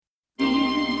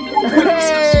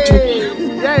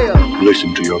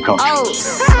Listen to your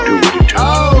conscience. Do what it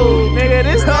tells you. Nigga,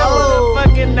 this whole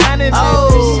fucking 90s. I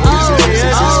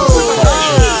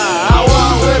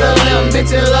walk with a little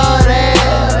bitch and love that.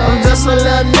 I'm just a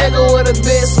little nigga with a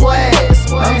big swag.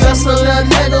 I'm just a little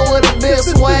nigga with a big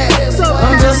swag.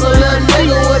 I'm just a little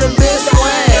nigga with a big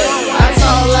swag. I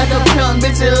talk like a pimp,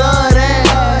 bitch and love that.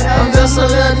 I'm just a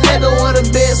little nigga with a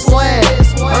big swag.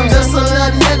 I'm just a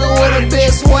little nigga with a big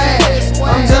swag.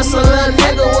 I'm just a little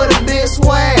nigga with a big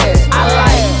swag. I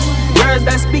like girls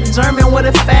that speak German with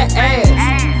a fat ass.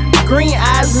 Green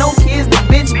eyes, no kids, the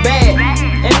bitch bad.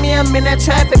 And me, I'm in that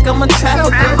traffic, I'm a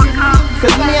trafficker.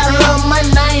 Cause me, I love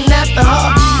money, I ain't after her.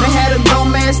 They had a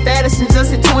grown man status and just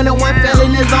hit 21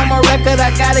 felonies on my record. I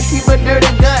gotta keep a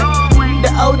dirty gun. The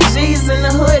OGs in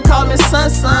the hood call me son.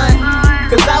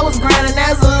 Cause I was grinding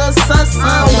as a little son.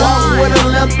 Walk with a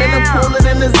limp in the pool and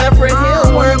in the Zephyr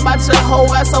Hill. Worry about your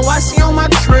whole ass, so why she on my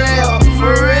trail?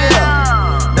 For real.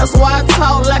 That's why I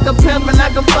talk like a pimp and I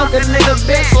can fuck a nigga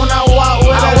bitch when I walk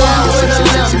with a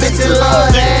little bitch and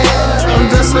love that. I'm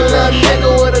just a little nigga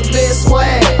with a big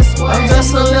swag. I'm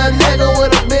just a little nigga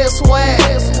with a big swag.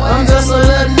 I'm just a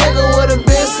little nigga with a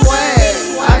big swag.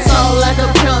 I talk like a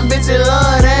pimp, bitch and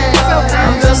love that.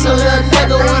 I'm just a little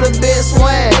nigga with a big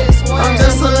swag. I'm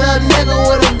just a little nigga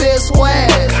with a big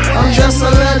swag. I'm just a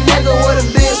little nigga with a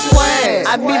big swag.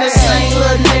 I be the same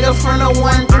little nigga from the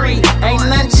 1-3. Ain't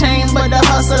nothing changed but the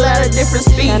hustle at a different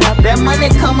speed. That money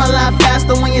come a lot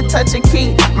faster when you touch a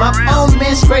key. My phone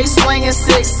been straight swinging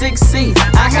 666.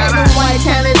 I had the white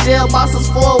county jail bosses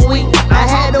for a week. I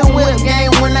had the whip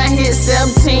game when I hit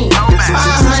 17.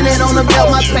 500 on the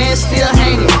belt, my pants still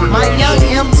hanging. My young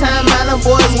M-time mountain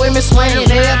boys with me swinging.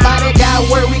 Everybody got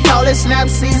work, we call it snap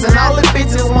season. All the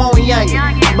bitches want youngin',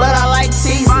 but I like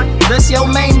teasing. That's your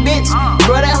main bitch,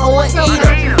 bro, that hoe a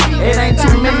eater. It ain't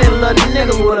too many little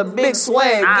niggas with a big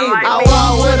swag. I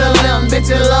walk with a little bitch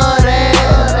and love that.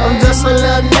 I'm just a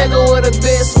little nigga with a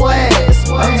big swag.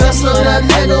 I'm just a little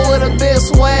nigga with a big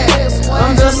swag. I'm